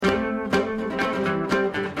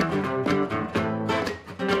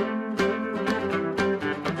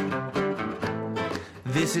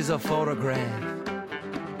This is a photograph.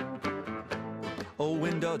 A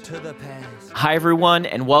window to the past. Hi, everyone,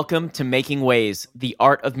 and welcome to Making Ways, the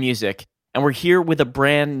Art of Music. And we're here with a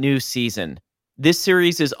brand new season. This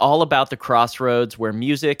series is all about the crossroads where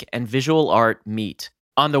music and visual art meet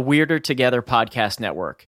on the Weirder Together podcast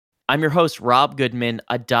network. I'm your host, Rob Goodman,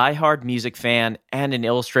 a diehard music fan and an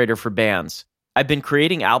illustrator for bands. I've been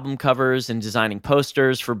creating album covers and designing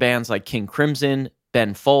posters for bands like King Crimson,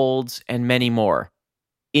 Ben Folds, and many more.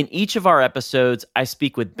 In each of our episodes, I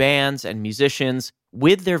speak with bands and musicians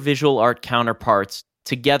with their visual art counterparts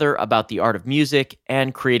together about the art of music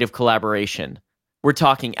and creative collaboration. We're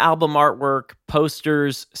talking album artwork,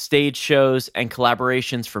 posters, stage shows, and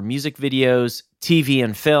collaborations for music videos, TV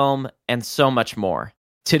and film, and so much more.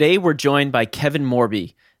 Today, we're joined by Kevin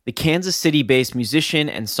Morby, the Kansas City-based musician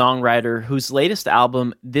and songwriter whose latest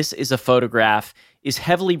album, This Is a Photograph, is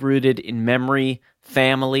heavily rooted in memory,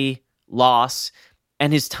 family, loss,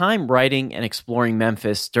 and his time writing and exploring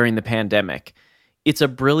Memphis during the pandemic. It's a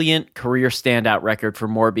brilliant career standout record for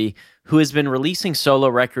Morby, who has been releasing solo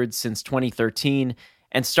records since 2013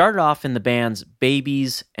 and started off in the bands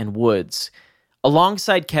Babies and Woods.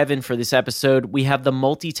 Alongside Kevin for this episode, we have the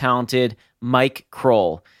multi-talented Mike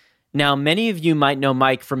Krol. Now, many of you might know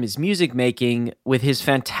Mike from his music making with his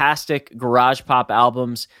fantastic garage pop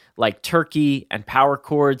albums like Turkey and Power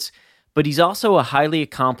Chords, but he's also a highly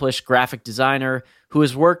accomplished graphic designer who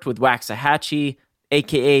has worked with Waxahachie,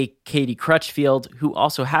 aka Katie Crutchfield, who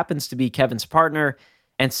also happens to be Kevin's partner,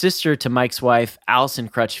 and sister to Mike's wife, Allison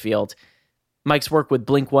Crutchfield. Mike's worked with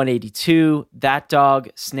Blink-182, That Dog,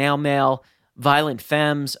 Snail Mail, Violent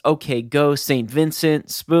Femmes, OK Go, St. Vincent,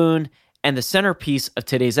 Spoon, and the centerpiece of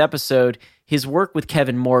today's episode, his work with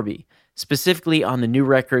Kevin Morby, specifically on the new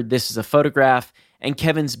record This Is a Photograph, and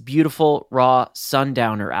Kevin's beautiful, raw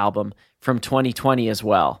Sundowner album from 2020 as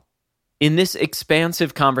well. In this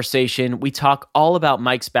expansive conversation, we talk all about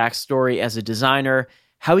Mike's backstory as a designer,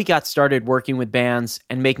 how he got started working with bands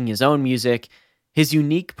and making his own music, his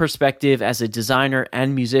unique perspective as a designer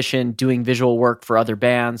and musician doing visual work for other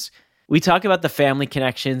bands. We talk about the family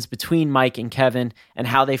connections between Mike and Kevin and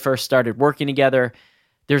how they first started working together.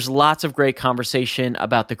 There's lots of great conversation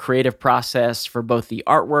about the creative process for both the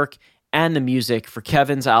artwork and the music for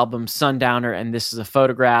Kevin's album Sundowner and This Is a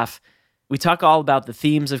Photograph. We talk all about the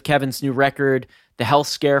themes of Kevin's new record, the health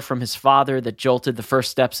scare from his father that jolted the first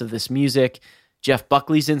steps of this music, Jeff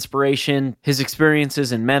Buckley's inspiration, his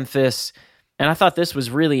experiences in Memphis. And I thought this was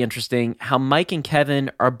really interesting, how Mike and Kevin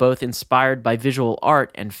are both inspired by visual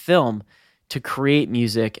art and film to create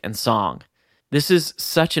music and song. This is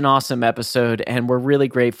such an awesome episode, and we're really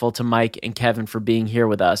grateful to Mike and Kevin for being here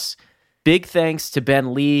with us. Big thanks to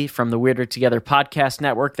Ben Lee from the Weirder Together podcast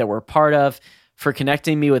network that we're a part of for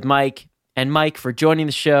connecting me with Mike, and Mike for joining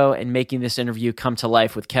the show and making this interview come to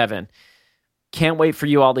life with Kevin. Can't wait for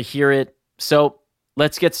you all to hear it. So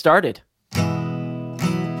let's get started.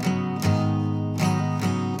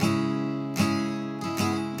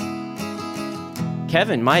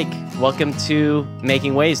 Kevin, Mike, welcome to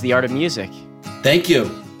Making Ways, the Art of Music. Thank you.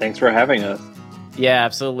 Thanks for having us. Yeah,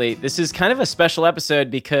 absolutely. This is kind of a special episode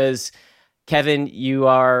because, Kevin, you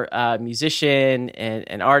are a musician and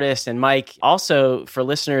an artist, and Mike, also for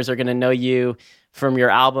listeners, are going to know you from your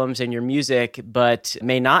albums and your music, but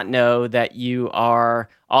may not know that you are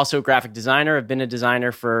also a graphic designer, have been a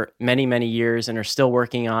designer for many, many years, and are still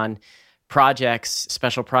working on projects,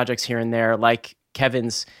 special projects here and there, like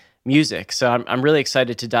Kevin's music. So I'm really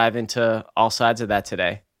excited to dive into all sides of that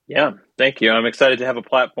today. Yeah, thank you. I'm excited to have a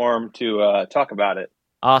platform to talk about it.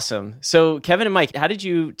 Awesome. So Kevin and Mike, how did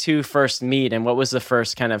you two first meet, and what was the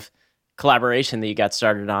first kind of collaboration that you got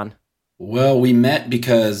started on? Well, we met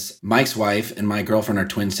because Mike's wife and my girlfriend are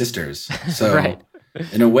twin sisters. So Right.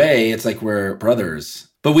 In a way, it's like we're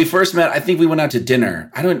brothers. But we first met, I think we went out to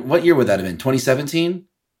dinner. What year would that have been? 2017?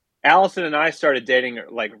 Allison and I started dating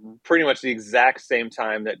like pretty much the exact same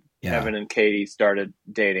time that Kevin and Katie started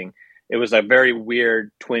dating. It was a very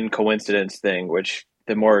weird twin coincidence thing, which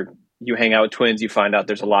the more you hang out with twins, you find out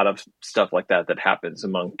there's a lot of stuff like that happens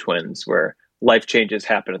among twins where life changes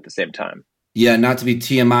happen at the same time. Yeah, not to be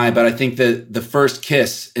TMI, but I think that the first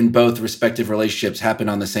kiss in both respective relationships happened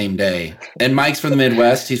on the same day. And Mike's from the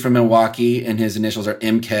Midwest. He's from Milwaukee, and his initials are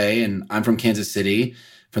MK, and I'm from Kansas City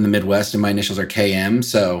from the Midwest, and my initials are KM.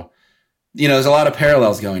 So, there's a lot of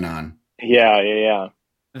parallels going on. Yeah.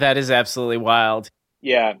 That is absolutely wild.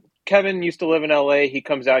 Yeah. Kevin used to live in LA. He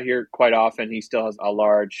comes out here quite often. He still has a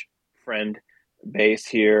large friend base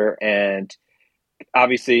here. And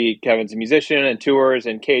obviously Kevin's a musician and tours,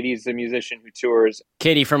 and Katie's a musician who tours.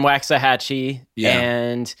 Katie from Waxahachie. Yeah.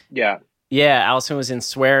 And Yeah. Yeah, Allison was in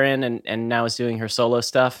Swearin' and now is doing her solo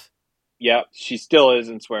stuff. Yeah, she still is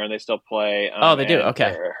in Swearin'. They still play. Oh, they do?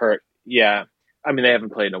 Okay. Yeah. I mean, they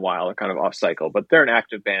haven't played in a while. They're kind of off cycle, but they're an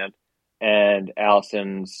active band. And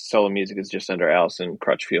Allison's solo music is just under Allison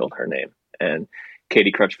Crutchfield, her name. And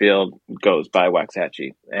Katie Crutchfield goes by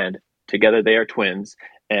Waxahachie. And together they are twins.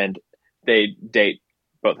 And they date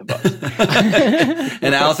both of us.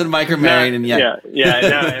 And Allison and Mike are married, and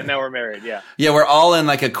now we're married. Yeah, we're all in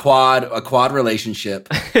like a quad relationship.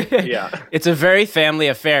 Yeah, it's a very family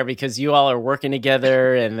affair because you all are working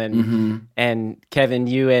together, and then and Kevin,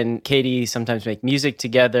 you and Katie sometimes make music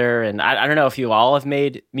together, and I don't know if you all have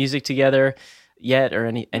made music together yet or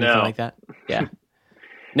anything like that. Yeah,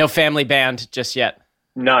 no family band just yet.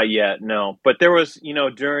 Not yet, no. But there was,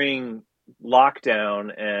 during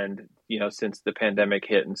lockdown and since the pandemic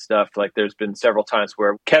hit and stuff, like there's been several times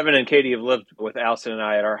where Kevin and Katie have lived with Allison and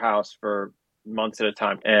I at our house for months at a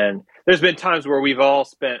time. And there's been times where we've all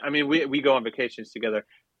spent, we go on vacations together.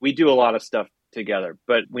 We do a lot of stuff together,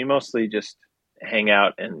 but we mostly just hang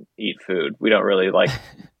out and eat food. We don't really like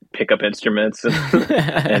pick up instruments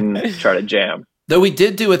and try to jam. Though we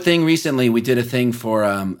did do a thing recently. We did a thing for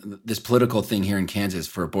this political thing here in Kansas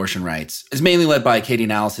for abortion rights. It's mainly led by Katie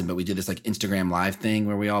and Allison, but we did this like Instagram live thing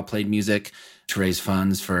where we all played music to raise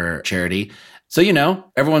funds for charity. So,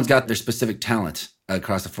 everyone's got their specific talent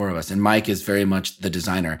across the four of us. And Mike is very much the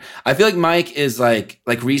designer. I feel like Mike is like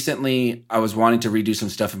recently I was wanting to redo some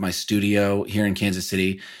stuff in my studio here in Kansas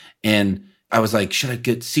City. And I was like, should I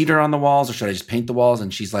get cedar on the walls or should I just paint the walls?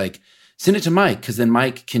 And she's like, send it to Mike because then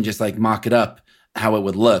Mike can just like mock it up how it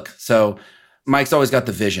would look. So Mike's always got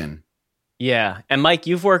the vision. Yeah. And Mike,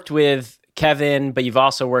 you've worked with Kevin, but you've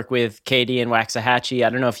also worked with Katie and Waxahachie. I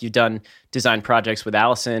don't know if you've done design projects with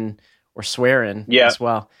Allison or Swearin' as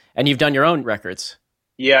well. And you've done your own records.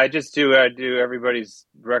 Yeah, I do everybody's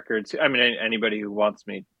records. I mean, anybody who wants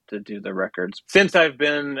me to do the records. Since I've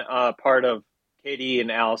been part of Katie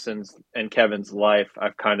and Allison's and Kevin's life,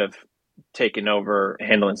 I've kind of taken over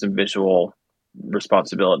handling some visual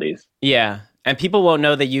responsibilities. Yeah. And people won't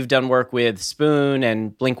know that you've done work with Spoon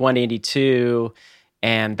and Blink-182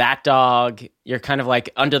 and That Dog. You're kind of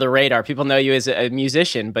like under the radar. People know you as a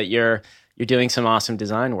musician, but you're doing some awesome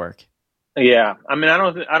design work. Yeah, I mean, I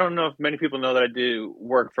don't know if many people know that I do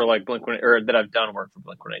work for like Blink-182, or that I've done work for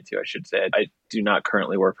Blink-182. I should say I do not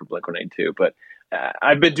currently work for Blink-182, but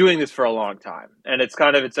I've been doing this for a long time, and it's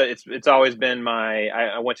kind of it's always been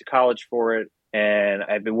I went to college for it, and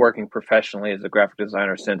I've been working professionally as a graphic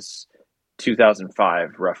designer since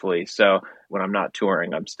 2005, roughly. So when I'm not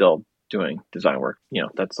touring, I'm still doing design work.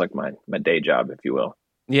 That's like my day job, if you will.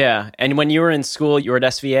 Yeah. And when you were in school, you were at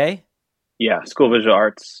SVA? Yeah, School of Visual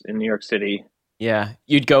Arts in New York City. Yeah.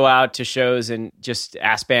 You'd go out to shows and just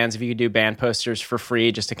ask bands if you could do band posters for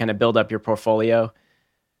free just to kind of build up your portfolio.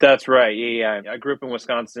 That's right. Yeah. I grew up in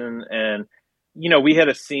Wisconsin, and we had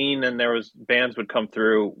a scene, and there was bands would come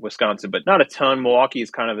through Wisconsin, but not a ton. Milwaukee is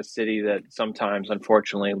kind of a city that sometimes,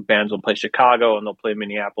 unfortunately, bands will play Chicago and they'll play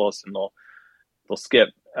Minneapolis and they'll skip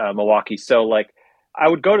Milwaukee. So like I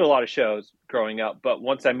would go to a lot of shows growing up, but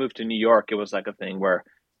once I moved to New York, it was like a thing where,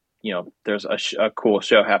 there's a cool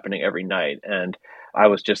show happening every night. And I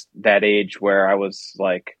was just that age where I was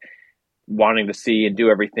like wanting to see and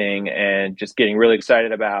do everything and just getting really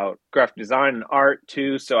excited about graphic design and art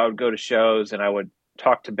too. So I would go to shows and I would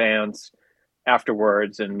talk to bands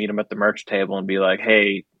afterwards and meet them at the merch table and be like,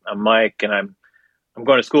 hey, I'm Mike and I'm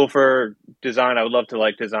going to school for design. I would love to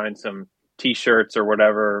like design some t-shirts or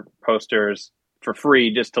whatever, posters for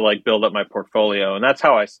free just to like build up my portfolio. And that's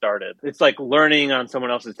how I started. It's like learning on someone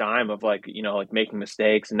else's dime of like, like making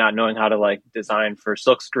mistakes and not knowing how to like design for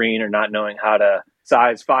silkscreen or not knowing how to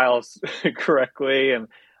size files correctly. And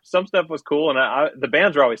some stuff was cool. And the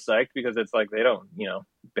bands are always psyched because it's like, they don't,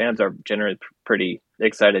 bands are generally pretty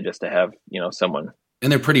excited just to have, someone.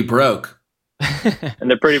 And they're pretty broke. And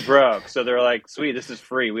they're pretty broke. So they're like, sweet, this is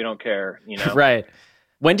free. We don't care, Right.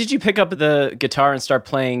 When did you pick up the guitar and start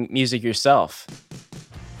playing music yourself?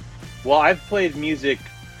 Well, I've played music,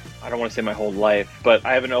 I don't want to say my whole life, but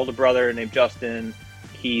I have an older brother named Justin.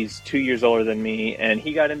 He's 2 years older than me, and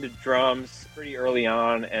he got into drums pretty early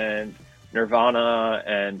on, and Nirvana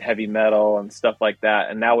and heavy metal and stuff like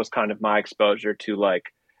that. And that was kind of my exposure to like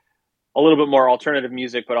a little bit more alternative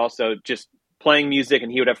music, but also just playing music.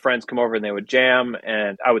 And he would have friends come over and they would jam.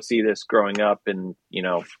 And I would see this growing up in,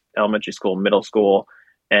 elementary school, middle school,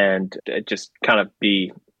 and just kind of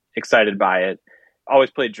be excited by it.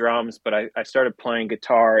 Always played drums, but I started playing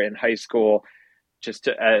guitar in high school.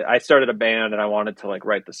 I started a band and I wanted to like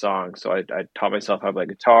write the song. So I taught myself how to play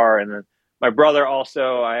guitar. And then my brother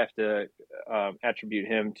also, I have to attribute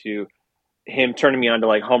him to him turning me on to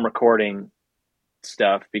like home recording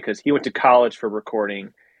stuff, because he went to college for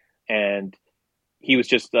recording, and he was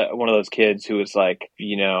just one of those kids who was like,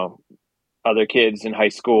 other kids in high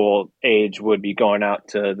school age would be going out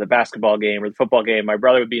to the basketball game or the football game. My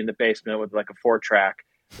brother would be in the basement with like a 4-track,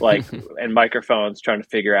 like, and microphones, trying to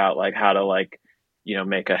figure out like how to like,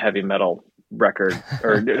 make a heavy metal record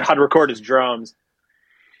or how to record his drums.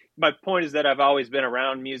 My point is that I've always been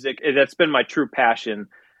around music. That's been my true passion,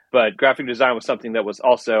 but graphic design was something that was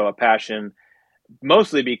also a passion,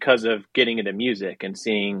 mostly because of getting into music and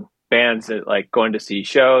seeing bands that like going to see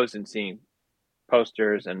shows and seeing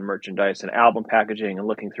posters and merchandise and album packaging and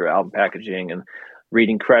looking through album packaging and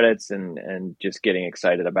reading credits and just getting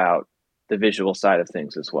excited about the visual side of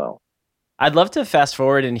things as well. I'd love to fast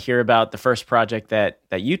forward and hear about the first project that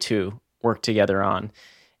you two worked together on.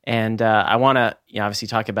 And I want to obviously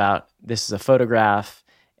talk about This Is a Photograph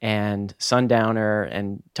and Sundowner,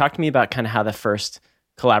 and talk to me about kind of how the first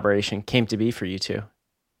collaboration came to be for you two.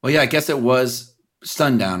 Well, yeah, I guess it was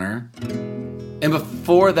Sundowner. And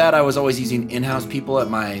before that, I was always using in-house people at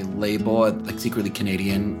my label, at like Secretly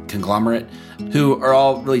Canadian conglomerate, who are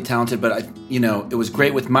all really talented. But it was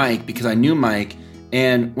great with Mike because I knew Mike.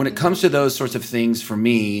 And when it comes to those sorts of things, for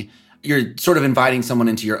me, you're sort of inviting someone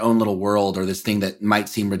into your own little world, or this thing that might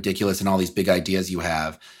seem ridiculous and all these big ideas you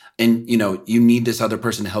have. And, you need this other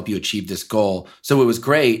person to help you achieve this goal. So it was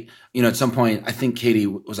great. At some point, I think Katie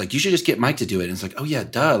was like, you should just get Mike to do it. And it's like, oh yeah,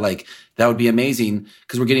 duh. Like that would be amazing,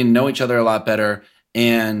 because we're getting to know each other a lot better.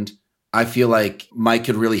 And I feel like Mike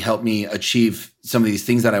could really help me achieve some of these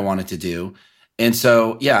things that I wanted to do. And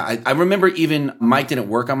so, yeah, I remember even Mike didn't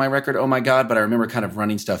work on my record, Oh My God, but I remember kind of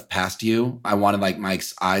running stuff past you. I wanted like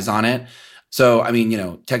Mike's eyes on it. So, I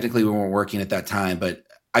mean, technically we weren't working at that time, but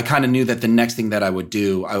I kind of knew that the next thing that I would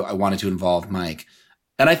do, I wanted to involve Mike.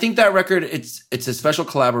 And I think that record, it's a special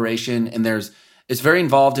collaboration, and it's very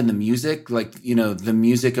involved in the music. Like, the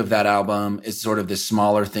music of that album is sort of this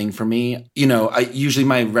smaller thing for me. Usually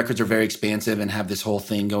my records are very expansive and have this whole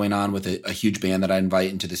thing going on with a huge band that I invite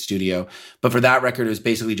into the studio. But for that record, it was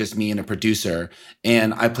basically just me and a producer,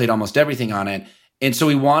 and I played almost everything on it. And so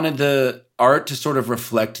we wanted the art to sort of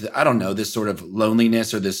reflect, this sort of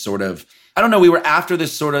loneliness, or this sort of, we were after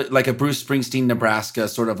this sort of like a Bruce Springsteen, Nebraska,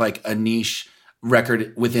 sort of like a niche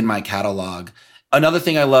record within my catalog. Another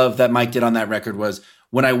thing I love that Mike did on that record was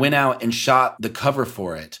when I went out and shot the cover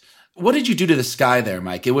for it. What did you do to the sky there,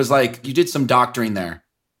 Mike? It was like you did some doctoring there.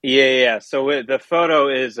 Yeah. So the photo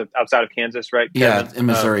is outside of Kansas, right, Kevin? Yeah, in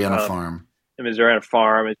Missouri on a farm. In Missouri on a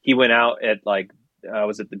farm. He went out at like,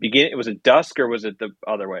 was it the beginning? Was it dusk, or was it the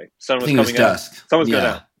other way? Sun was coming up. Dusk. Sun was going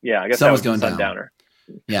down. Yeah, I guess sun that was going down. Sundowner.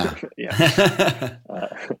 Yeah. Yeah.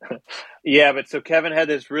 Yeah, but so Kevin had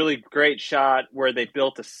this really great shot where they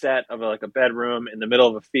built a set of like a bedroom in the middle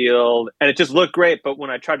of a field, and it just looked great. But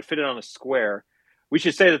when I tried to fit it on a square, we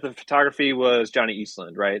should say that the photography was Johnny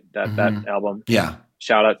Eastland, right? That album. Yeah.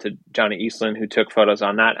 Shout out to Johnny Eastland, who took photos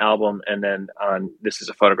on that album, and then on This Is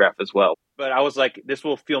a Photograph as well. But I was like, this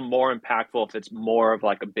will feel more impactful if it's more of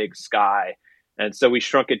like a big sky. And so we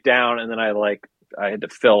shrunk it down, and then I had to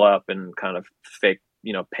fill up and kind of fake,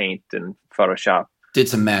 paint and Photoshop. Did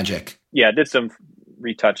some magic. Yeah, did some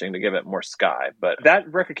retouching to give it more sky. But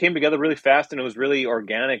that record came together really fast, and it was really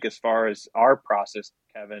organic as far as our process,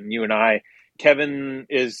 Kevin, you and I. Kevin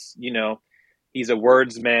is, he's a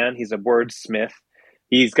words man. He's a wordsmith.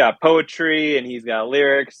 He's got poetry, and he's got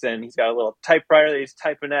lyrics, and he's got a little typewriter that he's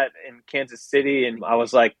typing at in Kansas City. And I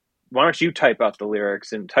was like, why don't you type out the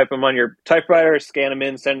lyrics and type them on your typewriter, scan them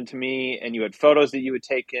in, send them to me. And you had photos that you would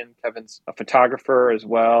take in. Kevin's a photographer as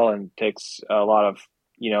well, and takes a lot of,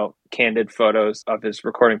 candid photos of his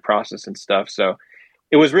recording process and stuff. So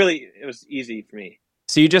it was easy for me.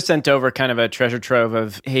 So you just sent over kind of a treasure trove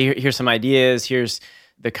of, hey, here's some ideas. Here's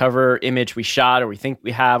the cover image we shot, or we think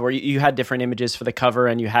we have, or you had different images for the cover,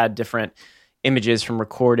 and you had different images from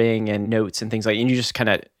recording and notes and things like that. And you just kind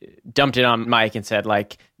of dumped it on Mike and said,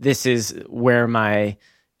 like, this is where my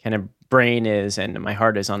kind of brain is and my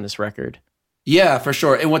heart is on this record. Yeah, for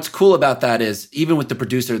sure. And what's cool about that is, even with the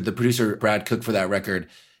producer Brad Cook for that record,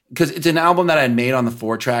 because it's an album that I had made on the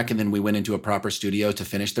 4-track, and then we went into a proper studio to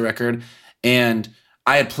finish the record. And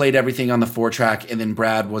I had played everything on the 4-track, and then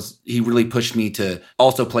he really pushed me to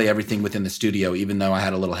also play everything within the studio, even though I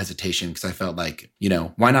had a little hesitation, because I felt like,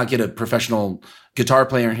 why not get a professional guitar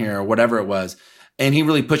player in here or whatever it was. And he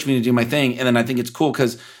really pushed me to do my thing. And then I think it's cool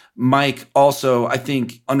because Mike also, I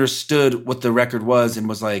think, understood what the record was and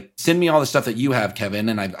was like, send me all the stuff that you have, Kevin.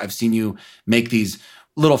 And I've seen you make these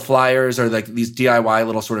little flyers, or like these DIY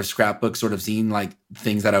little sort of scrapbook sort of zine like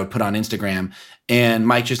things that I would put on Instagram. And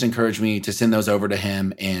Mike just encouraged me to send those over to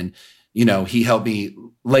him and he helped me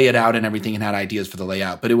lay it out and everything and had ideas for the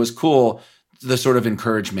layout. But it was cool, the sort of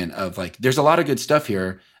encouragement of like, there's a lot of good stuff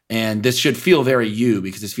here. And this should feel very you,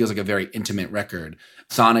 because this feels like a very intimate record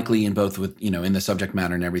sonically and both with, in the subject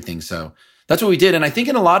matter and everything. So that's what we did. And I think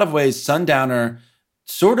in a lot of ways, Sundowner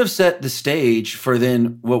sort of set the stage for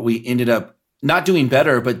then what we ended up not doing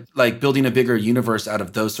better, but like building a bigger universe out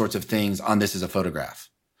of those sorts of things on This Is a Photograph.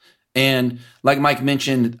 And like Mike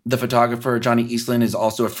mentioned, the photographer, Johnny Eastland, is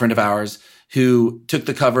also a friend of ours who took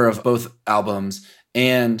the cover of both albums.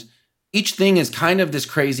 And each thing is kind of this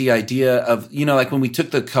crazy idea of, like when we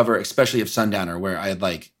took the cover, especially of Sundowner, where I had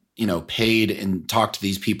like, paid and talked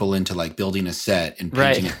these people into like building a set and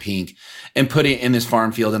painting it pink and putting it in this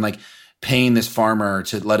farm field and like paying this farmer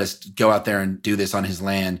to let us go out there and do this on his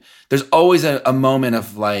land. There's always a moment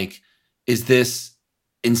of like, is this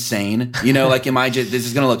insane? Like, this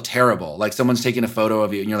is going to look terrible. Like someone's taking a photo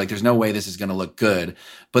of you and you're like, there's no way this is going to look good.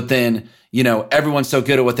 But then, everyone's so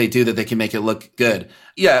good at what they do that they can make it look good.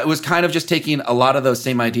 Yeah, it was kind of just taking a lot of those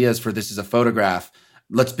same ideas for This Is a Photograph.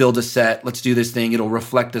 Let's build a set. Let's do this thing. It'll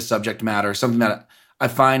reflect the subject matter. Something that I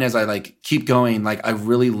find as I like keep going, like I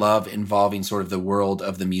really love involving sort of the world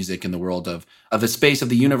of the music and the world of the space of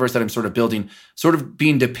the universe that I'm sort of building, sort of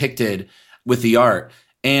being depicted with the art.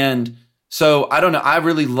 And so I don't know. I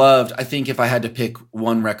really loved, I think if I had to pick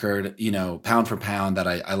one record, pound for pound that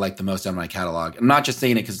I like the most out of my catalog, I'm not just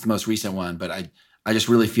saying it because it's the most recent one, but I just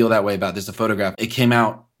really feel that way about This Is a Photograph. It came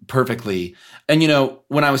out perfectly. And,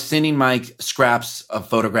 when I was sending Mike scraps of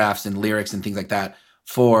photographs and lyrics and things like that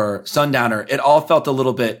for Sundowner, it all felt a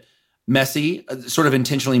little bit messy, sort of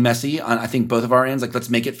intentionally messy on, I think, both of our ends. Like, let's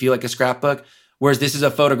make it feel like a scrapbook. Whereas This Is a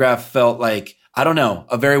Photograph felt like, I don't know,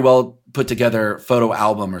 a very well put together photo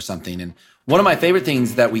album or something. And one of my favorite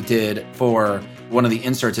things that we did for one of the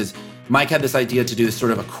inserts is Mike had this idea to do this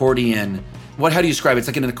sort of accordion. How do you describe it? It's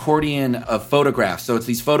like an accordion of photographs. So it's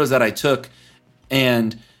these photos that I took,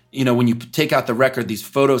 and, when you take out the record, these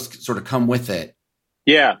photos sort of come with it.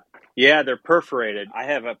 Yeah, they're perforated. I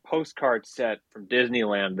have a postcard set from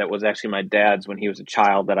Disneyland that was actually my dad's when he was a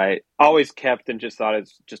child that I always kept and just thought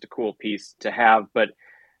it's just a cool piece to have. But,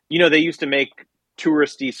 they used to make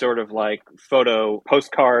touristy sort of like photo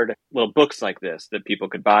postcard little books like this that people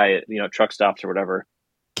could buy at, truck stops or whatever.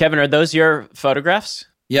 Kevin, are those your photographs?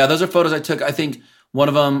 Yeah, those are photos I took. I think one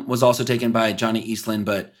of them was also taken by Johnny Eastland,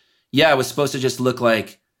 but yeah, it was supposed to just look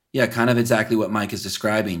like, kind of exactly what Mike is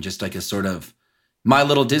describing, just like a sort of my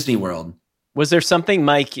little Disney world. Was there something,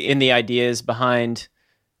 Mike, in the ideas behind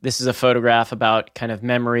This Is a Photograph about kind of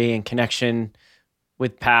memory and connection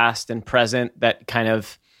with past and present that kind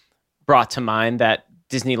of brought to mind that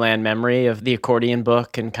Disneyland memory of the accordion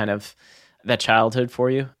book and kind of that childhood for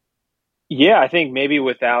you? Yeah, I think maybe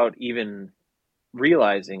without even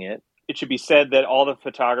realizing it. It should be said that all the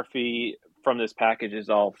photography from this package is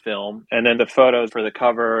all film. And then the photos for the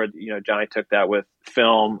cover, Johnny took that with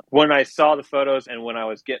film. When I saw the photos and when I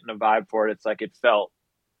was getting a vibe for it, it's like it felt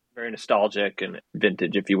very nostalgic and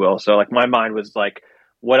vintage, if you will. So like my mind was like,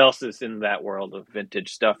 what else is in that world of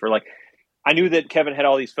vintage stuff? Or like, I knew that Kevin had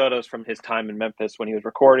all these photos from his time in Memphis when he was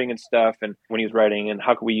recording and stuff and when he was writing, and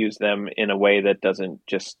how could we use them in a way that doesn't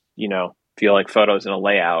just, feel like photos in a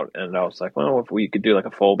layout. And I was like, well, if we could do like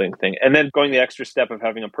a folding thing, and then going the extra step of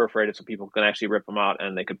having them perforated so people can actually rip them out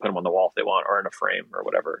and they could put them on the wall if they want or in a frame or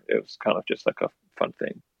whatever. It was kind of just like a fun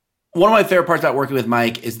thing. One of my favorite parts about working with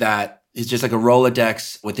Mike is that it's just like a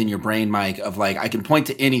Rolodex within your brain, Mike, of like, I can point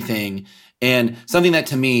to anything. And something that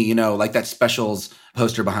to me, like that specials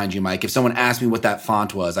poster behind you, Mike, if someone asked me what that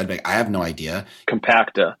font was, I'd be like, I have no idea.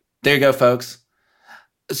 Compacta. There you go, folks.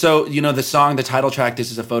 So, the song, the title track, This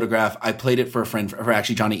Is a Photograph, I played it for a friend, for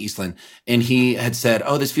actually Johnny Eastland, and he had said,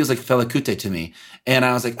 oh, this feels like Fela Kuti to me. And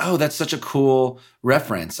I was like, oh, that's such a cool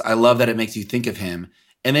reference. I love that it makes you think of him.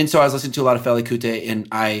 And then so I was listening to a lot of Fela Kuti, and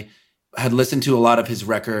I had listened to a lot of his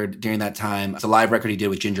record during that time. It's a live record he did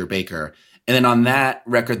with Ginger Baker. And then on that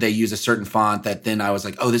record, they use a certain font that then I was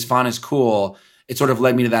like, oh, this font is cool. It sort of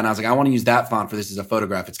led me to that. And I was like, I want to use that font for This Is a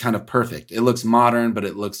Photograph. It's kind of perfect. It looks modern, but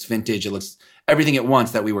it looks vintage. It looks everything at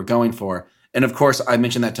once that we were going for. And of course, I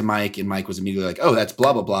mentioned that to Mike, and Mike was immediately like, oh, that's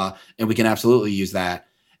blah, blah, blah. And we can absolutely use that.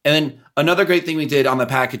 And then another great thing we did on the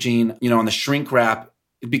packaging, on the shrink wrap,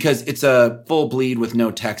 because it's a full bleed with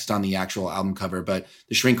no text on the actual album cover, but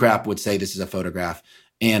the shrink wrap would say This Is a Photograph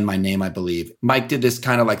and my name, I believe. Mike did this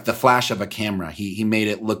kind of like the flash of a camera. He made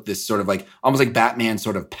it look this sort of like, almost like Batman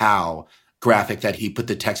sort of pow graphic that he put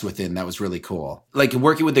the text within. That was really cool. Like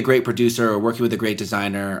working with a great producer or working with a great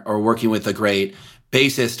designer or working with a great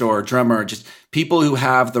bassist or drummer, just people who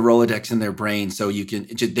have the Rolodex in their brain so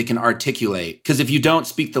they can articulate. Because if you don't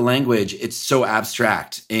speak the language, it's so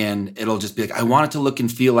abstract and it'll just be like, I want it to look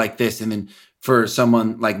and feel like this. And then for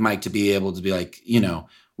someone like Mike to be able to be like,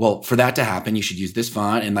 well, for that to happen, you should use this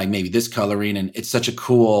font and like maybe this coloring. And it's such a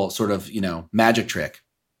cool sort of, magic trick.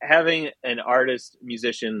 Having an artist,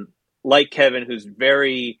 musician like Kevin,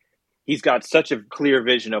 he's got such a clear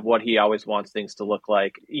vision of what he always wants things to look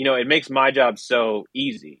like. It makes my job so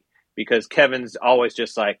easy because Kevin's always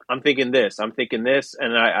just like, I'm thinking this,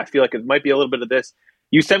 and I feel like it might be a little bit of this.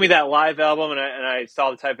 You sent me that live album and I saw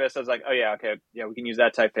the typeface. I was like, oh yeah, okay. Yeah, we can use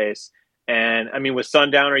that typeface. And I mean, with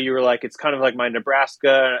Sundowner, you were like, it's kind of like my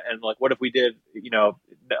Nebraska. And like, what if we did, a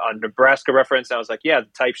Nebraska reference? And I was like, yeah, the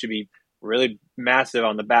type should be really massive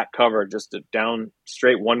on the back cover, just a down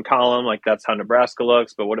straight one column. Like that's how Nebraska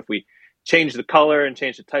looks. But what if we change the color and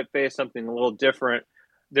change the typeface, something a little different?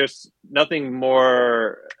 There's nothing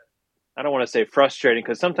more, I don't want to say frustrating,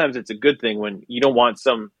 because sometimes it's a good thing when you don't want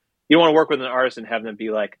to work with an artist and have them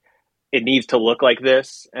be like, it needs to look like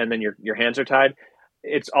this. And then your hands are tied.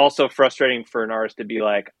 It's also frustrating for an artist to be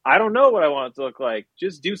like, I don't know what I want it to look like.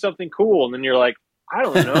 Just do something cool. And then you're like, I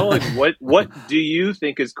don't know. Like, what do you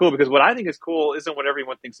think is cool? Because what I think is cool isn't what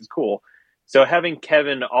everyone thinks is cool. So having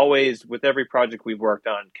Kevin always, with every project we've worked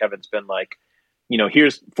on, Kevin's been like,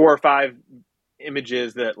 here's 4 or 5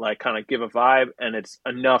 images that like kind of give a vibe. And it's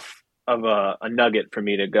enough of a nugget for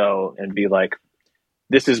me to go and be like,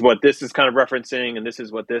 this is what this is kind of referencing. And this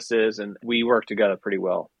is what this is. And we work together pretty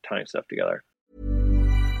well, tying stuff together.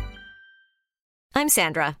 I'm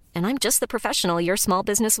Sandra, and I'm just the professional your small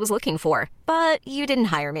business was looking for. But you didn't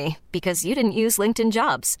hire me because you didn't use LinkedIn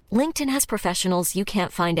Jobs. LinkedIn has professionals you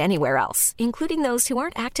can't find anywhere else, including those who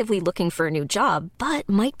aren't actively looking for a new job, but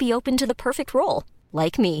might be open to the perfect role,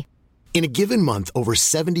 like me. In a given month, over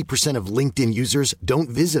 70% of LinkedIn users don't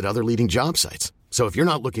visit other leading job sites. So if you're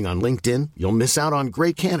not looking on LinkedIn, you'll miss out on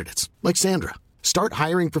great candidates, like Sandra. Start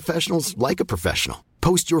hiring professionals like a professional.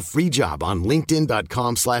 Post your free job on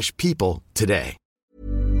linkedin.com/people today.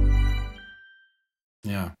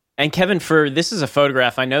 Yeah. And Kevin, this is a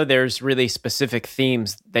photograph. I know there's really specific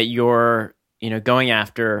themes that you're, going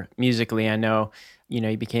after musically. I know,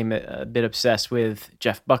 you became a bit obsessed with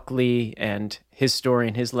Jeff Buckley and his story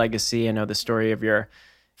and his legacy. I know the story of your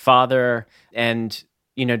father and,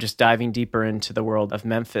 just diving deeper into the world of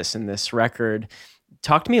Memphis in this record.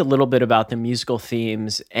 Talk to me a little bit about the musical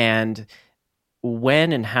themes and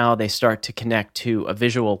when and how they start to connect to a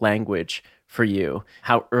visual language for you,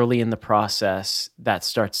 how early in the process that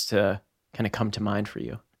starts to kind of come to mind for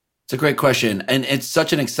you. It's a great question. And it's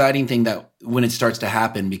such an exciting thing that when it starts to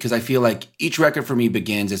happen, because I feel like each record for me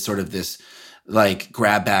begins as sort of this like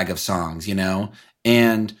grab bag of songs,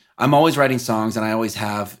 and I'm always writing songs and I always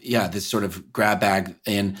have, this sort of grab bag,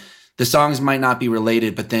 and the songs might not be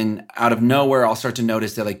related, but then out of nowhere, I'll start to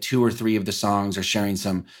notice that like 2 or 3 of the songs are sharing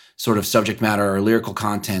some sort of subject matter or lyrical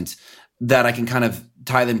content that I can kind of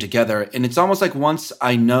tie them together. And it's almost like once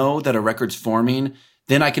I know that a record's forming,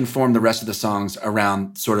 then I can form the rest of the songs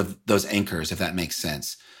around sort of those anchors, if that makes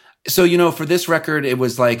sense. So, for this record, it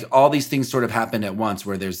was like all these things sort of happened at once,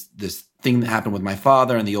 where there's this thing that happened with my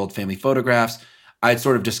father and the old family photographs. I had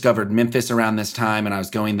sort of discovered Memphis around this time and I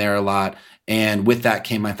was going there a lot. And with that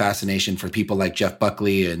came my fascination for people like Jeff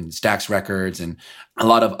Buckley and Stax Records and a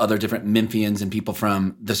lot of other different Memphians and people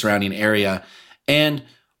from the surrounding area. And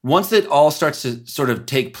once it all starts to sort of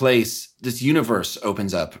take place, this universe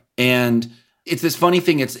opens up. And it's this funny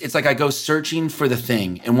thing. It's like I go searching for the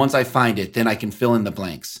thing. And once I find it, then I can fill in the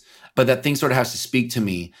blanks. But that thing sort of has to speak to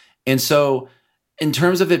me. And so in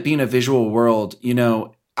terms of it being a visual world,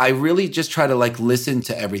 I really just try to like listen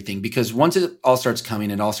to everything, because once it all starts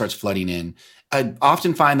coming and all starts flooding in, I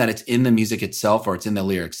often find that it's in the music itself or it's in the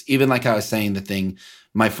lyrics. Even like I was saying, the thing,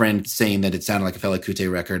 my friend saying that it sounded like a Fela Kuti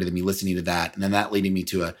record and then me listening to that and then that leading me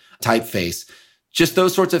to a typeface. Just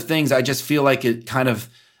those sorts of things. I just feel like it kind of,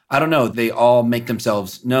 I don't know, they all make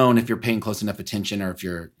themselves known if you're paying close enough attention or if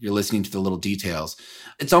you're listening to the little details.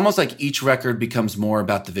 It's almost like each record becomes more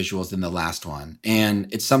about the visuals than the last one. And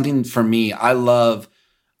it's something for me, I love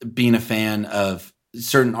being a fan of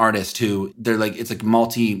certain artists who they're like, it's like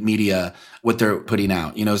multimedia, what they're putting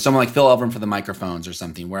out. Someone like Phil Elverum for the microphones or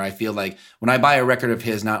something, where I feel like when I buy a record of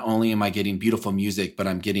his, not only am I getting beautiful music, but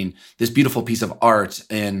I'm getting this beautiful piece of art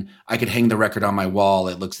and I could hang the record on my wall.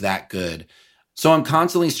 It looks that good. So I'm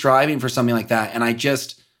constantly striving for something like that. And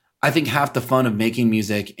I think half the fun of making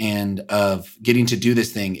music and of getting to do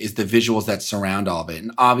this thing is the visuals that surround all of it.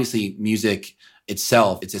 And obviously music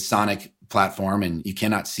itself, it's a sonic platform and you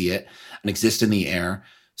cannot see it and exist in the air.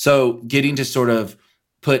 So getting to sort of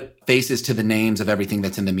put faces to the names of everything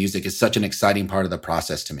that's in the music is such an exciting part of the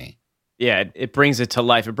process to me. Yeah, it brings it to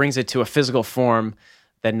life. It brings it to a physical form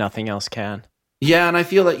that nothing else can. Yeah, and I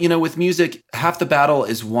feel like, with music, half the battle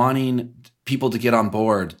is wanting people to get on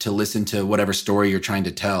board to listen to whatever story you're trying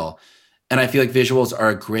to tell. And I feel like visuals are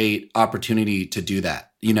a great opportunity to do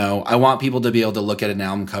that. I want people to be able to look at an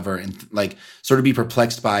album cover and like sort of be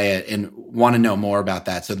perplexed by it and want to know more about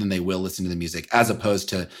that. So then they will listen to the music, as opposed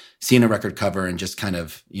to seeing a record cover and just kind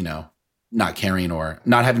of, not caring or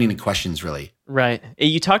not having any questions really. Right.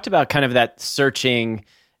 You talked about kind of that searching.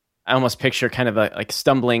 I almost picture kind of like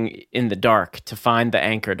stumbling in the dark to find the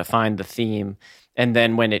anchor, to find the theme. And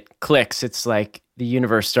then when it clicks, it's like the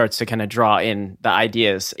universe starts to kind of draw in the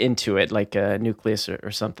ideas into it, like a nucleus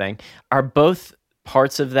or something. Are both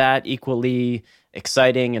parts of that equally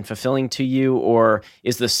exciting and fulfilling to you? Or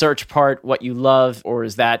is the search part what you love? Or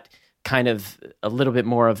is that kind of a little bit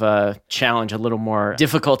more of a challenge, a little more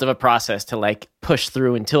difficult of a process to like push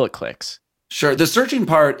through until it clicks? Sure. The searching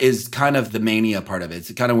part is kind of the mania part of it.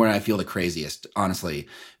 It's kind of where I feel the craziest, honestly.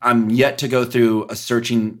 I'm yet to go through a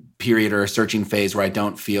searching period or a searching phase where I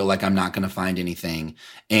don't feel like I'm not going to find anything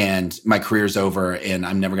and my career's over and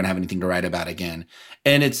I'm never going to have anything to write about again.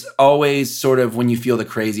 And it's always sort of when you feel the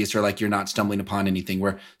craziest or like you're not stumbling upon anything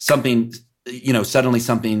where something, suddenly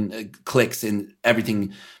something clicks and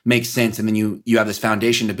everything makes sense. And then you have this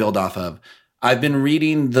foundation to build off of. I've been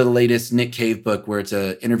reading the latest Nick Cave book where it's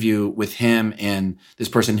an interview with him and this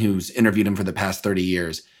person who's interviewed him for the past 30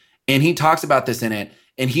 years. And he talks about this in it.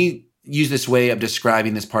 And he used this way of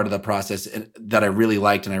describing this part of the process that I really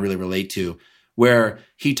liked and I really relate to, where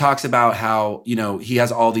he talks about how, he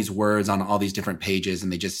has all these words on all these different pages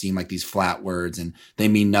and they just seem like these flat words and they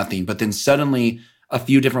mean nothing. But then suddenly a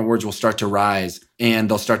few different words will start to rise and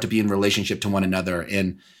they'll start to be in relationship to one another.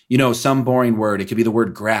 And some boring word, it could be the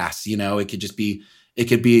word grass, it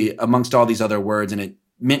could be amongst all these other words and it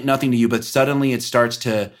meant nothing to you, but suddenly it starts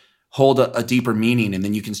to hold a deeper meaning. And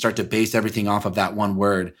then you can start to base everything off of that one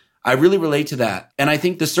word. I really relate to that. And I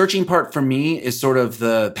think the searching part for me is sort of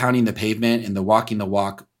the pounding the pavement and the walking the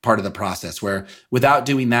walk part of the process, where without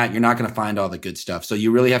doing that, you're not going to find all the good stuff. So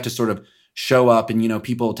you really have to sort of show up. And,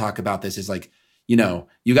 people talk about this as like, you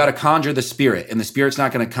got to conjure the spirit and the spirit's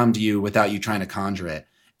not going to come to you without you trying to conjure it.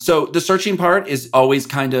 So the searching part is always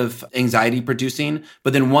kind of anxiety producing.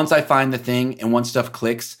 But then once I find the thing and once stuff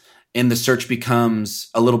clicks and the search becomes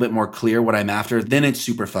a little bit more clear what I'm after, then it's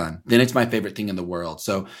super fun. Then it's my favorite thing in the world.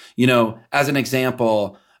 So, as an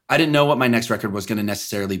example, I didn't know what my next record was going to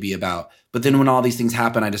necessarily be about. But then when all these things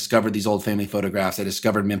happened, I discovered these old family photographs. I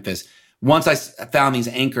discovered Memphis. Once I found these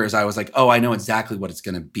anchors, I was like, oh, I know exactly what it's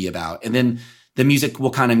going to be about. And then the music will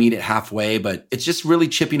kind of meet it halfway, but it's just really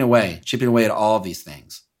chipping away at all of these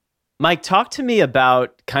things. Mike, talk to me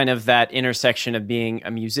about kind of that intersection of being a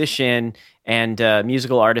musician and a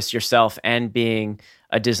musical artist yourself and being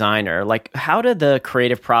a designer. Like, how do the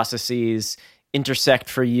creative processes intersect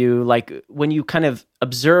for you? Like, when you kind of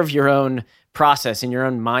observe your own process and your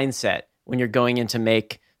own mindset when you're going in to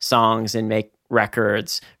make songs and make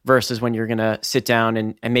records versus when you're going to sit down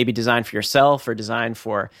and maybe design for yourself or design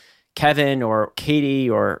for Kevin or Katie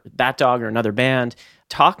or That Dog or another band.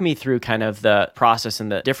 Talk me through kind of the process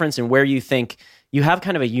and the difference and where you think you have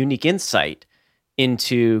kind of a unique insight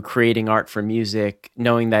into creating art for music,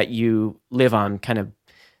 knowing that you live on kind of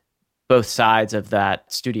both sides of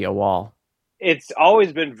that studio wall. It's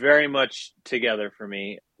always been very much together for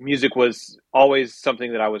me. Music was always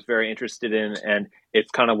something that I was very interested in, and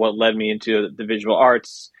it's kind of what led me into the visual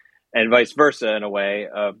arts and vice versa in a way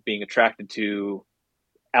of being attracted to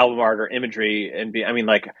album art or imagery. And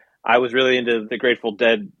I was really into the Grateful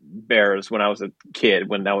Dead Bears when I was a kid,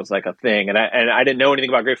 when that was like a thing. And I didn't know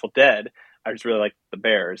anything about Grateful Dead. I just really liked the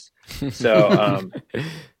Bears. So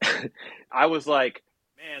I was like,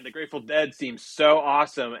 man, the Grateful Dead seems so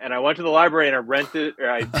awesome. And I went to the library and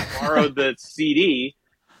I borrowed the CD.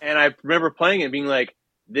 And I remember playing it and being like,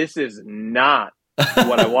 this is not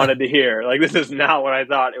what I wanted to hear. Like, this is not what I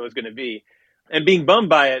thought it was going to be. And being bummed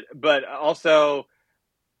by it, but also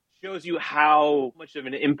shows you how much of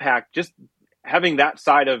an impact just having that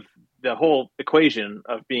side of the whole equation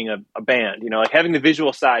of being a band, like having the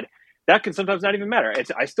visual side, that can sometimes not even matter.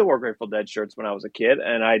 I still wore Grateful Dead shirts when I was a kid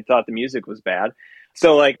and I thought the music was bad.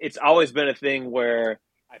 So like, it's always been a thing where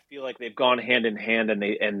I feel like they've gone hand in hand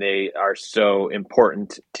and they are so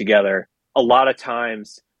important together. A lot of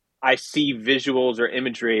times I see visuals or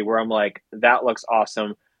imagery where I'm like, that looks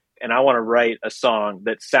awesome. And I want to write a song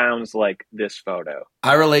that sounds like this photo.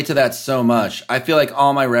 I relate to that so much. I feel like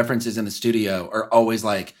all my references in the studio are always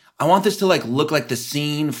like, I want this to like look like the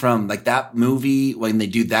scene from like that movie when they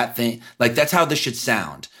do that thing. Like that's how this should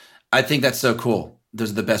sound. I think that's so cool.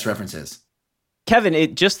 Those are the best references.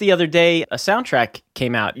 Kevin, just the other day, a soundtrack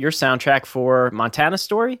came out. Your soundtrack for Montana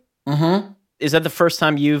Story? Mm-hmm. Is that the first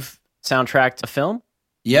time you've soundtracked a film?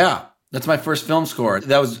 Yeah, that's my first film score.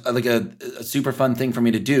 That was like a super fun thing for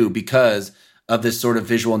me to do because of this sort of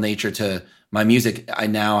visual nature to my music. I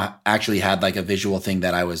now actually had like a visual thing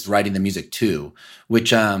that I was writing the music to,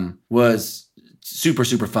 which was super,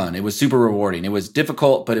 super fun. It was super rewarding. It was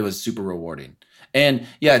difficult, but it was super rewarding. And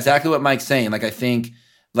yeah, exactly what Mike's saying. Like I think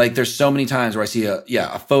like there's so many times where I see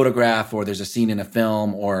a photograph or there's a scene in a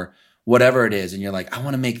film or whatever it is. And you're like, I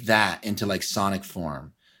want to make that into like sonic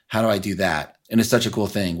form. How do I do that? And it's such a cool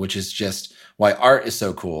thing, which is just why art is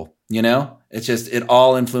so cool. You know, it's just, it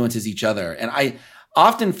all influences each other. And I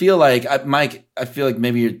often feel like, Mike, I feel like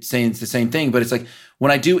maybe you're saying it's the same thing, but it's like when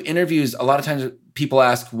I do interviews, a lot of times people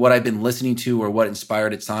ask what I've been listening to or what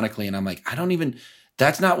inspired it sonically. And I'm like,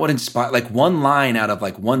 that's not what inspired, like one line out of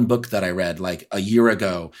like one book that I read like a year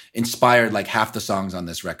ago inspired like half the songs on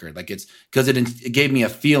this record. Like it's because it gave me a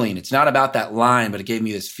feeling. It's not about that line, but it gave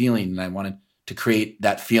me this feeling and I wanted to create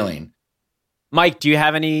that feeling. Mike, do you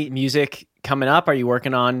have any music coming up? Are you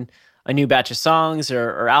working on a new batch of songs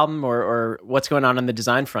or album or what's going on the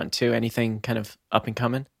design front too? Anything kind of up and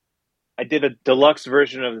coming? I did a deluxe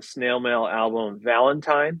version of the Snail Mail album,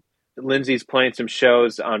 Valentine. Lindsay's playing some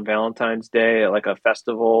shows on Valentine's Day at like a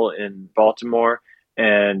festival in Baltimore.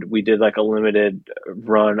 And we did like a limited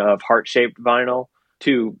run of heart-shaped vinyl,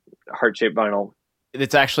 2 heart-shaped vinyl.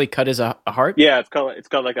 It's actually cut as a heart? Yeah, it's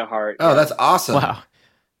cut like a heart. Oh, yeah. That's awesome. Wow.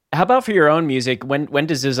 How about for your own music? When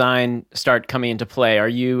does design start coming into play? Are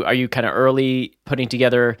you kind of early putting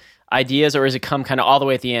together ideas or does it come kind of all the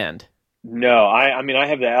way at the end? No, I mean, I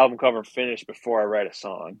have the album cover finished before I write a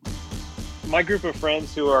song. My group of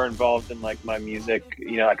friends who are involved in like my music,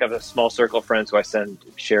 you know, like I have a small circle of friends who I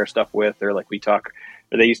share stuff with, or like we talk,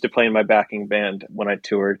 or they used to play in my backing band when I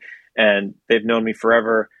toured, and they've known me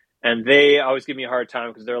forever. And they always give me a hard time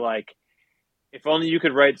because they're like, if only you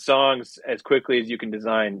could write songs as quickly as you can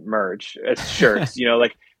design merch, as shirts, you know,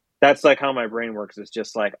 like that's like how my brain works. It's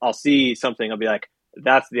just like, I'll see something, I'll be like,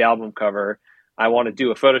 that's the album cover. I want to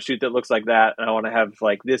do a photo shoot that looks like that. And I want to have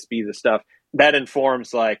like this be the stuff that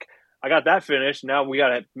informs like, I got that finished. Now we got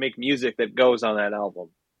to make music that goes on that album.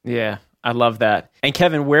 Yeah, I love that. And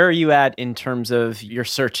Kevin, where are you at in terms of your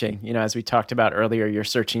searching? You know, as we talked about earlier, you're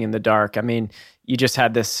searching in the dark. I mean, you just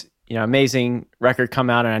had this, you know, amazing record come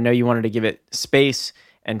out, and I know you wanted to give it space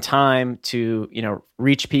and time to, you know,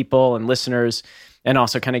 reach people and listeners, and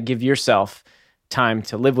also kind of give yourself time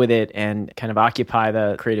to live with it and kind of occupy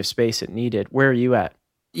the creative space it needed. Where are you at?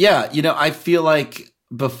 Yeah, you know, I feel like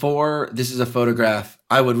before This Is a Photograph,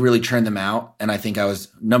 I would really churn them out. And I think I was,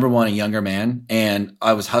 number one, a younger man. And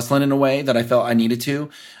I was hustling in a way that I felt I needed to.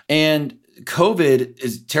 And COVID,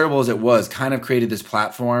 as terrible as it was, kind of created this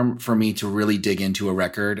platform for me to really dig into a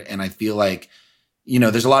record. And I feel like, you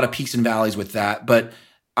know, there's a lot of peaks and valleys with that. But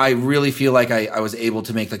I really feel like I was able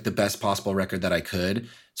to make like the best possible record that I could.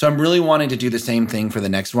 So I'm really wanting to do the same thing for the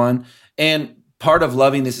next one. And part of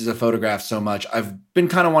loving This Is a Photograph so much, I've been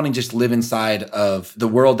kind of wanting to just live inside of the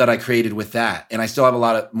world that I created with that. And I still have a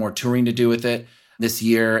lot of more touring to do with it this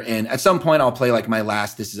year. And at some point I'll play like my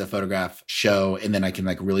last This Is a Photograph show. And then I can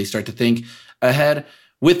like really start to think ahead.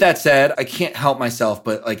 With that said, I can't help myself,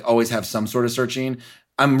 but like always have some sort of searching.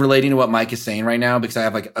 I'm relating to what Mike is saying right now because I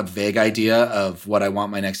have like a vague idea of what I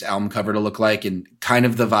want my next album cover to look like and kind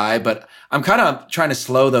of the vibe, but I'm kind of trying to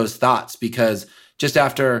slow those thoughts because just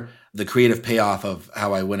after the creative payoff of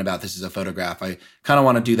how I went about This Is a Photograph, I kind of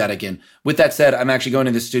want to do that again. With that said, I'm actually going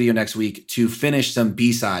to the studio next week to finish some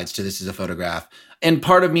B-sides to This Is a Photograph. And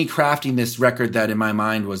part of me crafting this record that in my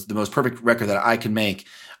mind was the most perfect record that I could make,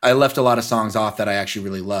 I left a lot of songs off that I actually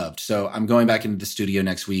really loved. So I'm going back into the studio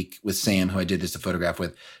next week with Sam, who I did This a Photograph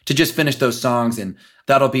with, to just finish those songs. And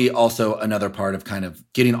that'll be also another part of kind of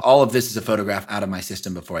getting all of This Is a Photograph out of my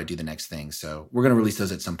system before I do the next thing. So we're going to release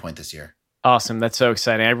those at some point this year. Awesome. That's so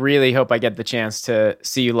exciting. I really hope I get the chance to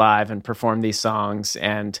see you live and perform these songs.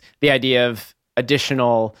 And the idea of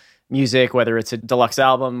additional music, whether it's a deluxe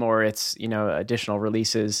album or it's, you know, additional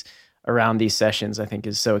releases around these sessions, I think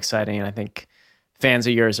is so exciting. And I think fans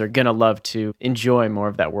of yours are going to love to enjoy more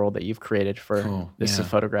of that world that you've created for This Is a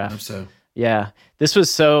Photograph. I hope so. Yeah. This was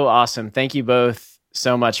so awesome. Thank you both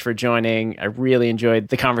so much for joining. I really enjoyed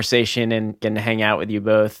the conversation and getting to hang out with you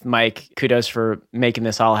both. Mike, kudos for making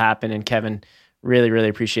this all happen. And Kevin, really, really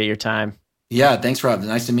appreciate your time. Yeah, thanks, Rob.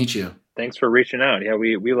 Nice to meet you. Thanks for reaching out. Yeah,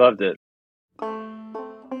 we loved it.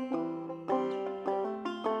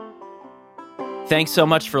 Thanks so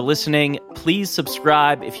much for listening. Please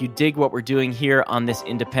subscribe if you dig what we're doing here on this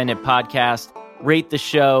independent podcast. Rate the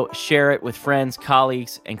show, share it with friends,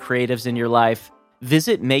 colleagues, and creatives in your life.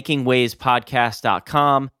 Visit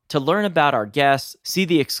makingwayspodcast.com to learn about our guests, see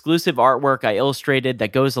the exclusive artwork I illustrated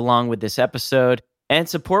that goes along with this episode, and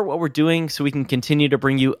support what we're doing so we can continue to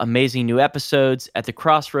bring you amazing new episodes at the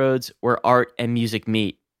crossroads where art and music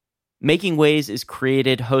meet. Making Ways is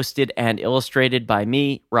created, hosted, and illustrated by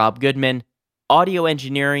me, Rob Goodman. Audio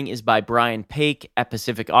engineering is by Brian Paik at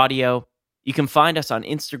Pacific Audio. You can find us on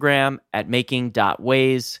Instagram at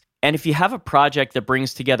making.ways. And if you have a project that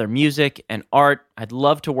brings together music and art, I'd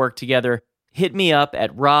love to work together. Hit me up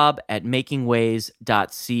at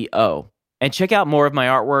rob@makingways.co. And check out more of my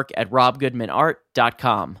artwork at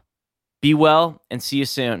robgoodmanart.com. Be well and see you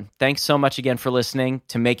soon. Thanks so much again for listening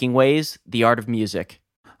to Making Ways, the Art of Music.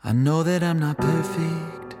 I know that I'm not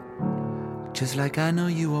perfect, just like I know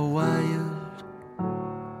you are wild.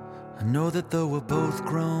 I know that though we're both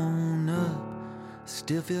grown up,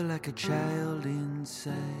 still feel like a child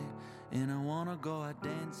inside, and I wanna go out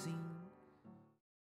dancing.